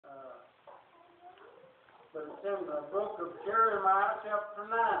but it's in the book of Jeremiah, chapter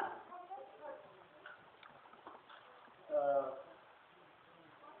 9.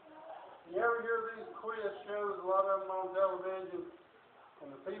 You ever hear these quiz shows, a lot of them on television,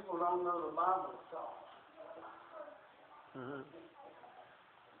 and the people don't know the Bible songs?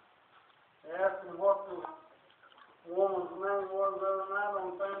 They asked them what the woman's name was the other night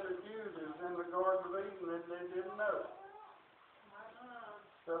on Family Feud. It was in the Garden of Eden, and they didn't know.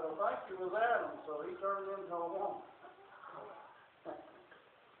 So I think it was Adam, so he turned into a woman.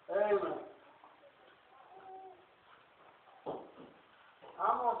 Amen.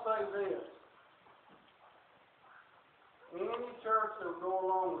 I'm going to say this. Any church that will go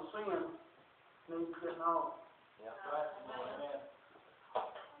along with sin needs to get home. Yeah, right.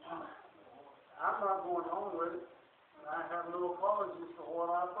 I'm not going home with it. I have no apologies for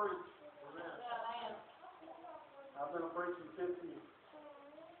what I preach. I've been preaching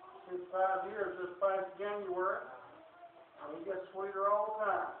 55 years this past January, and it gets sweeter all the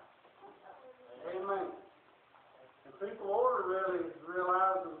time. Amen. And people ought to really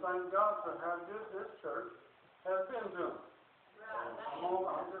realize and thank God for how good this church has been to them.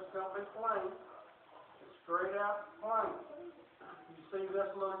 I'm just going to be plain. It's straight out plain. You see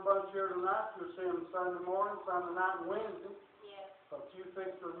this little bunch here tonight, you'll see them Sunday morning, Sunday night, and Wednesday. Yes. But you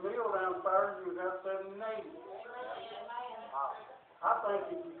fix the meal downstairs, you got 70 and 80. I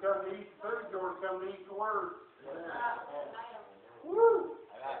think if you come to eat the food, you ought to come to eat the Word. Woo!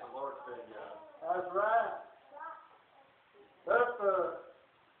 That's the Lord's food, yeah. That's right. But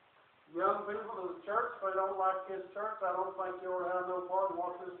young people of the church, if they don't like this church, I don't think you ought to have no part in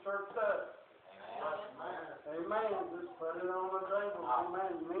what this church does. Amen. Just put it on the table.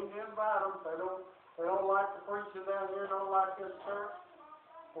 Amen. You need to invite them. They don't like the preaching down here, don't like this church.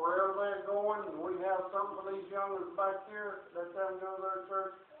 Wherever they're going, and we have something for these young ones back here, let them go to their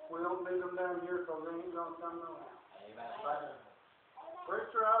church. We don't need them down here because they ain't going to come no more. Amen.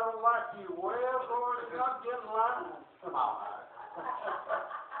 Preacher, I don't like you. Well, Lord, God, get in line.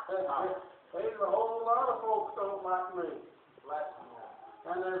 There's a whole lot of folks don't like me.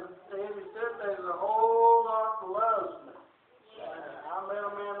 And as Eddie said, there's a whole lot that loves me. I met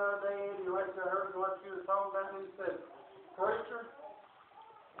a man the other day, Eddie, like I heard what you were talking about, and he said, Preacher,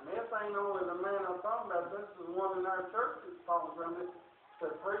 and this ain't only the man I'm talking about, this is one in our church that's talking from it.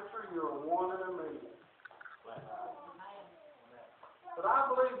 Said, Preacher, you're one in a million. But I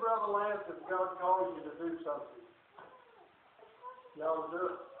believe, Brother Lance, if God calls you to do something, y'all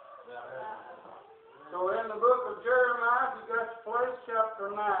do it. So in the book of Jeremiah, if you got your place, chapter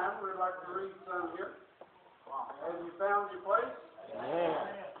 9, we'd like to read some here. Have you found your place? Amen.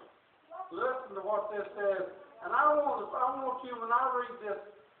 Listen to what this says. And I want you, when I read this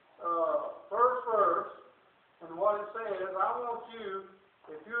first verse and what it says, I want you,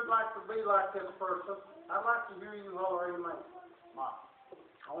 if you'd like to be like this person, I'd like to hear you holler amen. I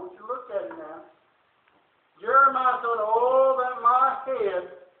want you to look at it now. Jeremiah said, Oh, that my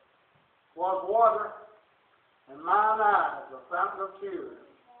head was water, and mine eyes a fountain of tears,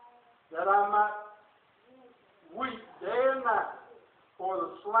 that I might weep day and night for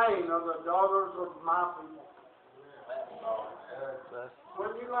the slain of the daughters of my people.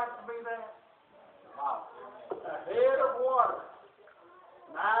 Wouldn't you like to be that? A head of water,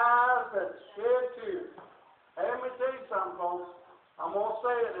 and eyes that shed tears. Hey, let me tell you something, folks. I'm going to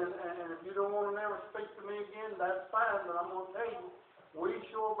say it, and if you don't want to never speak to me again, that's fine, but I'm going to tell you, we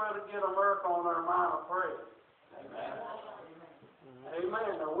sure better get America on our mind of prayer. Amen.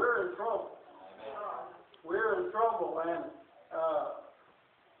 Amen. Now, we're in trouble. Amen. We're in trouble, and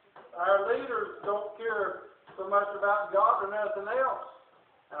our leaders don't care so much about God or nothing else.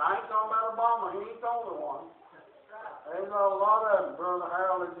 And I ain't talking about Obama. He ain't the only one. There's a lot of them, Brother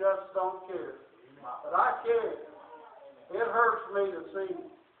Harold, that just don't care. But I care. It hurts me to see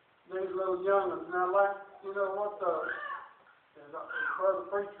these little young'uns. Now, like, you know what the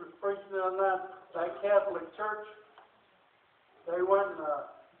brother preacher was preaching the other night, that Catholic church, they went and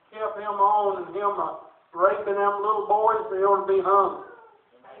kept him on and him raping them little boys. They ought to be hung.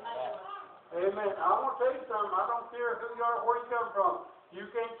 Amen. I want to tell you something. I don't care who you are, where you come from. You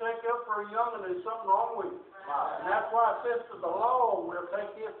can't take up for a young'un. There's something wrong with you. And that's why it says to the law will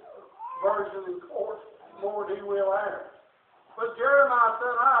take his version in court more than he will ours. But Jeremiah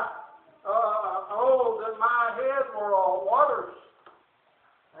said, oh, that my head were all waters.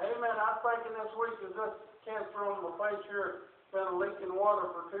 Amen. I'm thinking this week as this cancer on my face here been leaking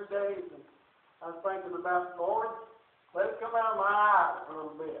water for 2 days, and I was thinking about, Lord, let it come out of my eyes a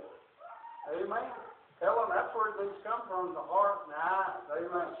little bit. Amen. Tell them that's where these come from, the heart and the eyes.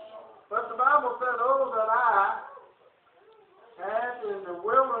 Amen. But the Bible said, oh, that I had in the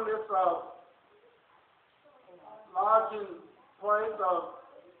wilderness of lodging place of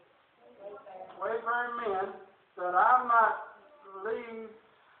wayfaring men, that I might leave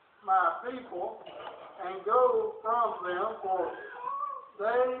my people and go from them, for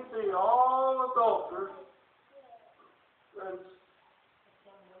they be all adulterers and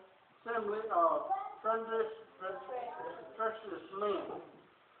assembly of treacherous men.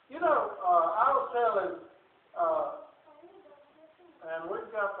 You know, I was telling, and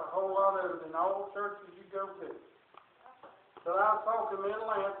we've got a whole lot of it in all churches you go to. But I was talking to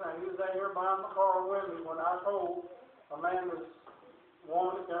Lance, and he was out here buying the car with me when I told a man that's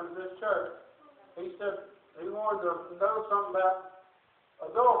wanted to come to this church. He said he wanted to know something about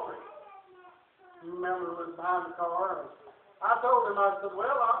adultery. You remember it was behind the car? And I told him, I said,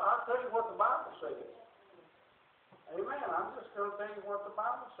 well, I'll tell you what the Bible says. Amen. I'm just going to tell you what the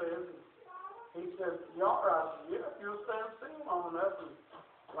Bible says. And he said, you all right? I said, yeah, if you'll stand still long enough. And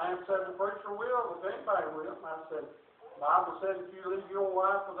Lance said, the preacher will, if anybody will. And I said, the Bible said if you leave your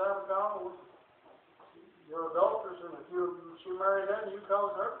wife without a cause, you're adulterous, and if she married her, you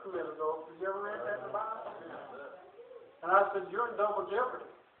cause her to commit adultery. You ever read that in the Bible? And I said, you're in double jeopardy.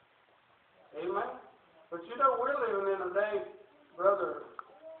 Amen? But you know, we're living in a day, brother,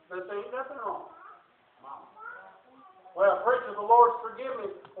 that ain't nothing wrong. Well, preacher, the Lord forgive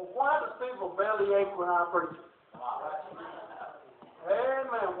me. Well, why does people bellyache when I preach?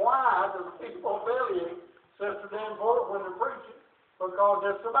 Amen. Why does people bellyache, Sister Dan Ford, when they're preaching? Because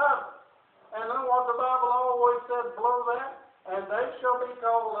it's the Bible. And then what the Bible always said below that, and they shall be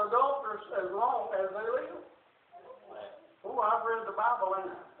called adulterers as long as they live. Oh, I've read the Bible,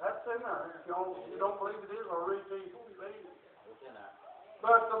 and that's in there. If you don't believe it is, I'll read to you.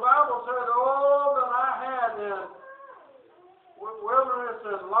 But the Bible said, oh, that I had in wilderness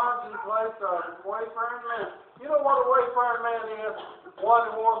and lodging place of wayfaring men. You know what a wayfaring man is?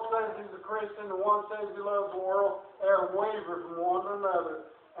 One says he's a Christian, and one says he loves the world. They're wavering from one to another,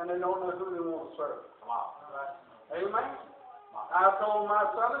 and they don't know who they want to serve. Amen? I told my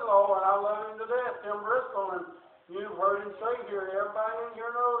son-in-law, and I love him to death, Tim Bristol, and you've heard him say here, everybody in here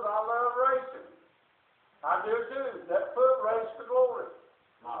knows I love racing. I do too. That foot race to glory.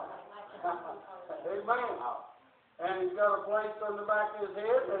 Amen. And he's got a place on the back of his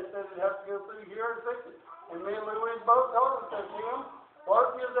head. They said he'd have to go through here and fix it. And me and Louise both told him, said, Tim,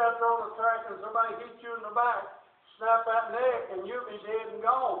 what if you're out there on the track and somebody hits you in the back, snap that neck, and you'll be dead and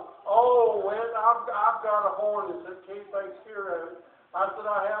gone? Oh, well, I've got a horn that keeps takes care of it. I said,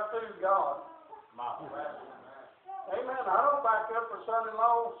 I have too, God. Amen. I don't back up for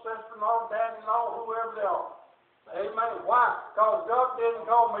son-in-law, sister-in-law, dad-in-law, whoever they are. Amen. Why? Because God didn't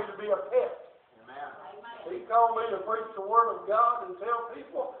call me to be a pet. He called me to preach the Word of God and tell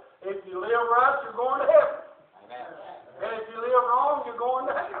people, if you live right, you're going to heaven. Amen. And if you live wrong, you're going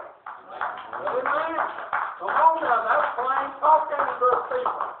to hell. Amen. Come on now, that's plain talking to those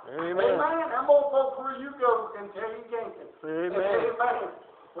people. Amen. Amen. Them old folks where you go can tell you can't. Amen. Amen.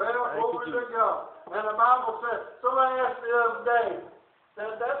 Well, glory to God. And the Bible says, somebody asked me the other day,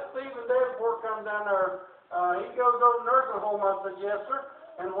 said that Stephen Davenport come down there, he goes over to nursing home. I said, yes, sir.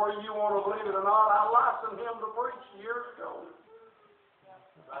 And whether you want to believe it or not, I licensed him to preach years ago.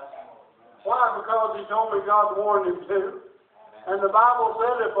 Why? Because he told me God warned him to. And the Bible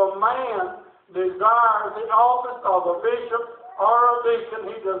said if a man desires the office of a bishop or a deacon,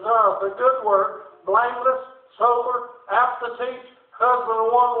 he deserves a good work, blameless, sober, apt to teach, husband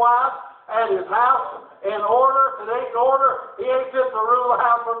of one wife, at his house in order. If it ain't in order, he ain't fit to rule the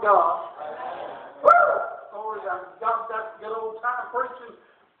house of God. Woo! Lord, God, that's good old time preaching.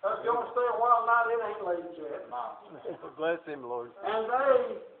 If you don't stay a while night, it ain't late yet. Bless him, Lord. And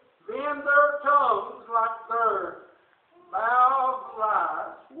they bend their tongues like their mouths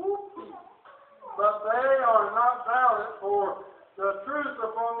lies. Whoopee. But they are not valid for the truth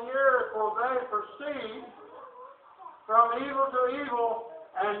upon the earth, for they proceed from evil to evil,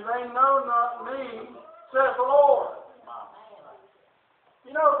 and they know not me, saith the Lord.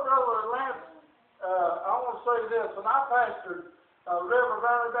 You know, Brother Lance, I want to say this. When I pastored River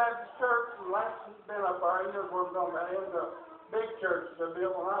Valley Baptist Church, and Lance has been up there, he knows what I'm talking about. It was a big church they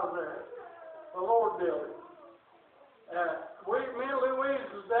built when I was there. The Lord built it. Me and Louise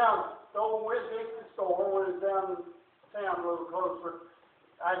was down at the old Wiz Dixie store when it was down in town a little closer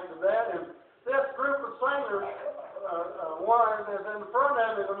after that, and this group of singers, one is in front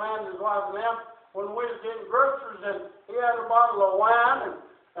of me, the man and his wife and them, when we was getting groceries, and he had a bottle of wine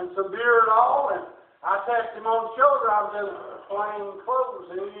and some beer and all, and I tapped him on the shoulder. I was in plain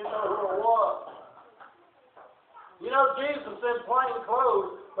clothes, and he didn't know who it was. You know, Jesus in plain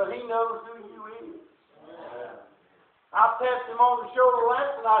clothes, but he knows who you is. I tapped him on the shoulder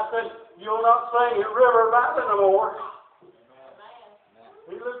last and I said, "You'll not sing at River Valley no more."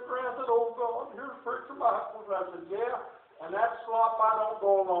 He looked around and said, "Oh God, here's Preacher Michael." I said, "Yeah, and that slop I don't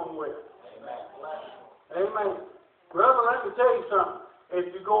go along with." Amen. Brother, let me tell you something.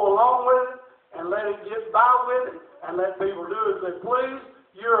 If you go along with it and let it get by with it and let people do as they please,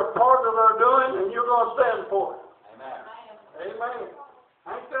 you're a part of their doing and you're going to stand for it. Amen.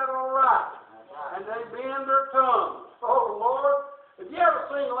 Ain't that all right? And they bend their tongues. Oh, Lord, have you ever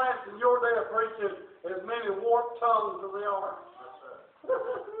seen last in your day of preaching as many warped tongues as they are?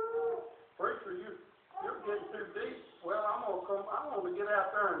 Preacher, you're getting too deep. Well, I'm gonna get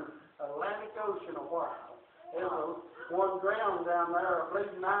out there in Atlantic Ocean a while. There's one drowned down there. I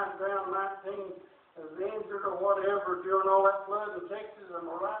believe 9 drowned, 19 is injured or whatever during all that flood in Texas. Am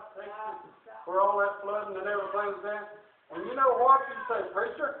I right, Texas? Where all that flooding and everything's at. And you know what you say,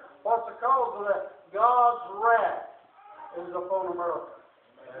 preacher? What's the cause of that? God's wrath is upon America.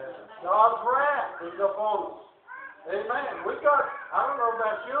 God's wrath is upon us. Amen. We got, I don't know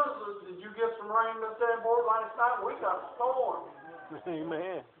about you, did you get some rain up there board last night? We got a storm.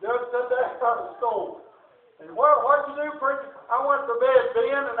 Amen. Just said that got a storm. And what'd you do, preacher? I went to bed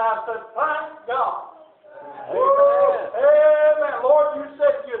then and I said, thank God. Amen. Amen. Lord, you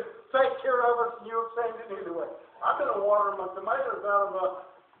said you'd take care of us and you'll send it anyway. I've been watering my tomatoes out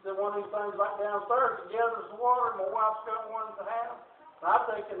of one of these things like downstairs. It gathers the water. My wife's got one at the house. And I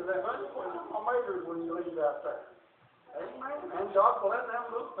take it to that honey when my tomatoes when you leave out there. Amen. And God will let them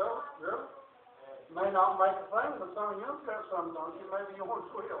look though. Really. May not make a thing, but some of you've got some, don't you? Maybe yours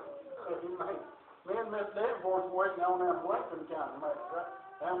will. Amen. Me and Miss Danforth's waiting on them Lincoln County tomatoes, right?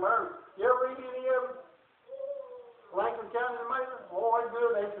 Down there. You ever eat any of them? Lincoln County tomatoes? Boy,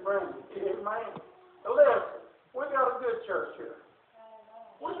 good, ain't you, Brandy? Amen. Now listen, we got a good church here.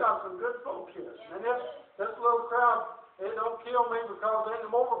 We got some good folks here. And this little crowd, it don't kill me because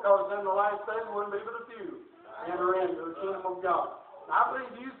anymore, because in the last days wouldn't be but a few enter into the kingdom of God. I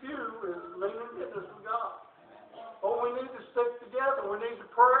believe you few is meaning goodness of God. But we need to stick together. We need to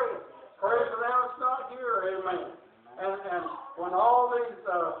pray. Pray for them that's not here. Amen. And when all these,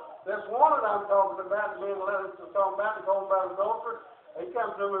 this one that I'm talking about, being led us to talk about, talking about adultery, he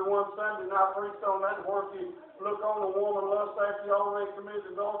come to me one Sunday and I preached on that, where if you look on the woman lust after you already committed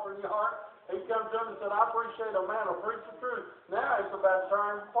adultery in your heart, he come to me and said, I appreciate a man who preach the truth. Now it's about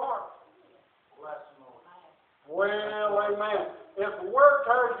tearing apart. Well, amen. If the word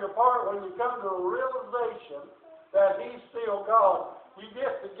tears you apart, when you come to the realization that he's still God, you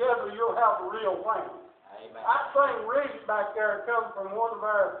get together, you'll have the real thing. Amen. I seen Reed back there come from one of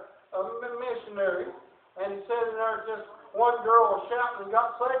our missionaries, and he said in there just one girl was shouting and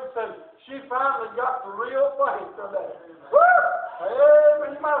got saved and said, she finally got the real thing today. Woo!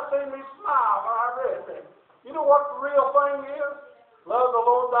 Amen. You might have seen me smile when I read that. You know what the real thing is? Love the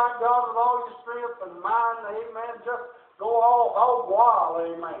Lord thy God with all your strength and mind. Amen. Just go all wild.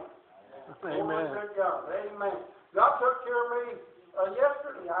 Amen. Amen. Glory to God. Amen. God took care of me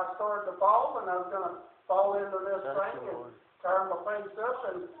yesterday. I started to fall, and I was going to fall into this thing and turn my face up,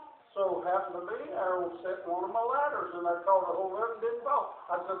 and so happened to be I was sitting on one of my ladders, and I caught a hold of it and didn't fall.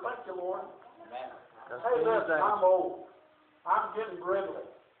 I said, thank you, Lord. Amen. Hey, listen, I'm old. I'm getting brindley.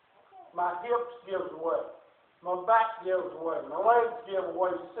 My hips gives away. My back gives away. My legs give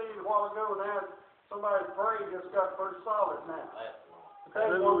away. You see, a while ago now, somebody prayed just got pretty solid now. Tell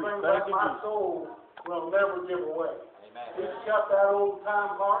you one thing about my soul will never give away. He's got that old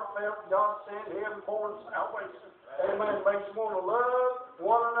time heartfelt, God sent, heaven-born salvation. Amen. Makes you want to love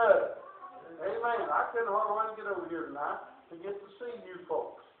one another. Amen. I couldn't hardly wait to get over here tonight to get to see you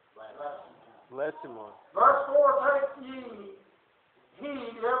folks. Bless him, Lord. Verse 4, take ye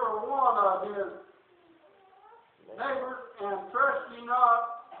heed every one of his neighbors, and trust ye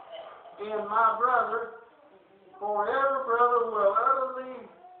not in my brother, for every brother will utterly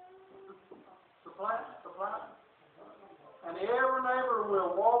supplant, and every neighbor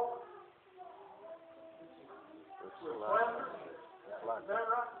will walk with splendor. Is that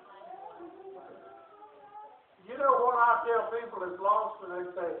right? You know what I tell people that's lost when they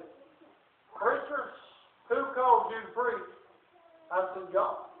say, preacher, who called you to preach? I said,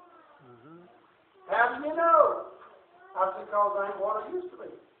 God. Mm-hmm. How do you know? I said, because I ain't what I used to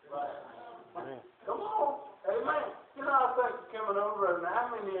be. Right. Come on. Amen. You know, I think you're coming over, and how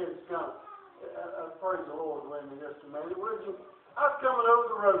many of you come? Praise the Lord with me just a minute, would you? I was coming over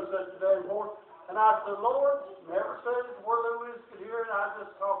the road today morning, and I said, Lord, never said it where Louis could hear it. I was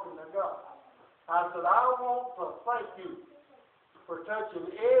just talking to God. I said, I want to thank you for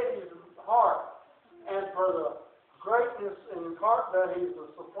touching Eddie's heart and for the greatness in his heart that he's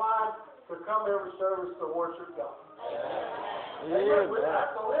supplying to come every service to worship God. Amen. We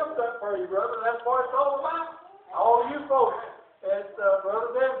have to live that for you, brother. That's what it's all about. All you folks at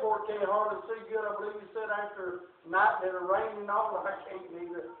Brother Davenport can't hardly see good. I believe you said after night that it rained and all. I can't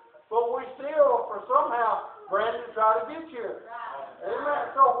either. But we still, for somehow, Brandon, try to get here. Amen.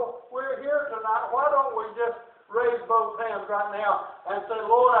 So we're here tonight. Why don't we just raise both hands right now and say,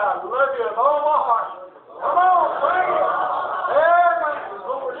 Lord, I love you with all my heart. Come on, praise. Amen.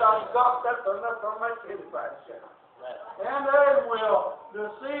 Lord, I've got that enough to make anybody shout. And they will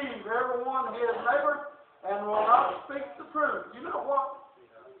deceive everyone his neighbor and will not speak the truth. You know what?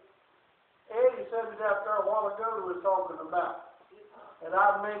 Eddie said it out there a while ago we were talking about, and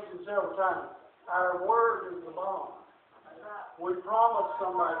I've mentioned several times, our word is the bond. We promise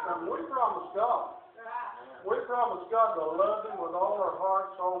somebody something. We promise God. We promise God to love Him with all our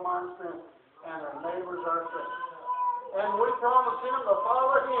heart, soul, mind, strength, and our neighbors ourselves. And we promise Him to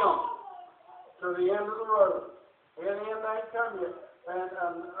follow Him to the end of the road. And the end ain't come yet. And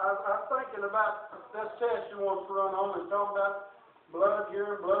I'm thinking about this test you want to run on and talk about blood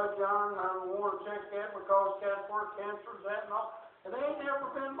urine, blood John. I don't want to check that because cats work, cancer's that and all. And they ain't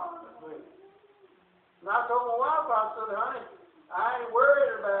never been bothered with it. And I told my wife, I said, honey, I ain't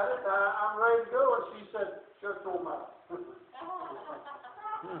worried about it. I'm ready to go. And she said, shut your mouth.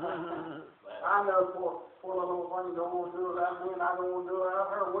 I know poor little thing don't want to do it without me, and I don't want to do it without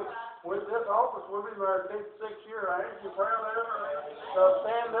her. With this office, we'll be married 56 years. I ain't you proud of her to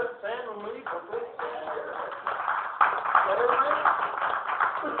stand with me for 56 years. Amen.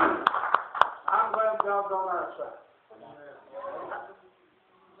 I'm glad God's on our side.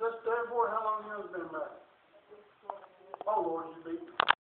 Just therefore, how long you been married? Oh Lord, you beat me.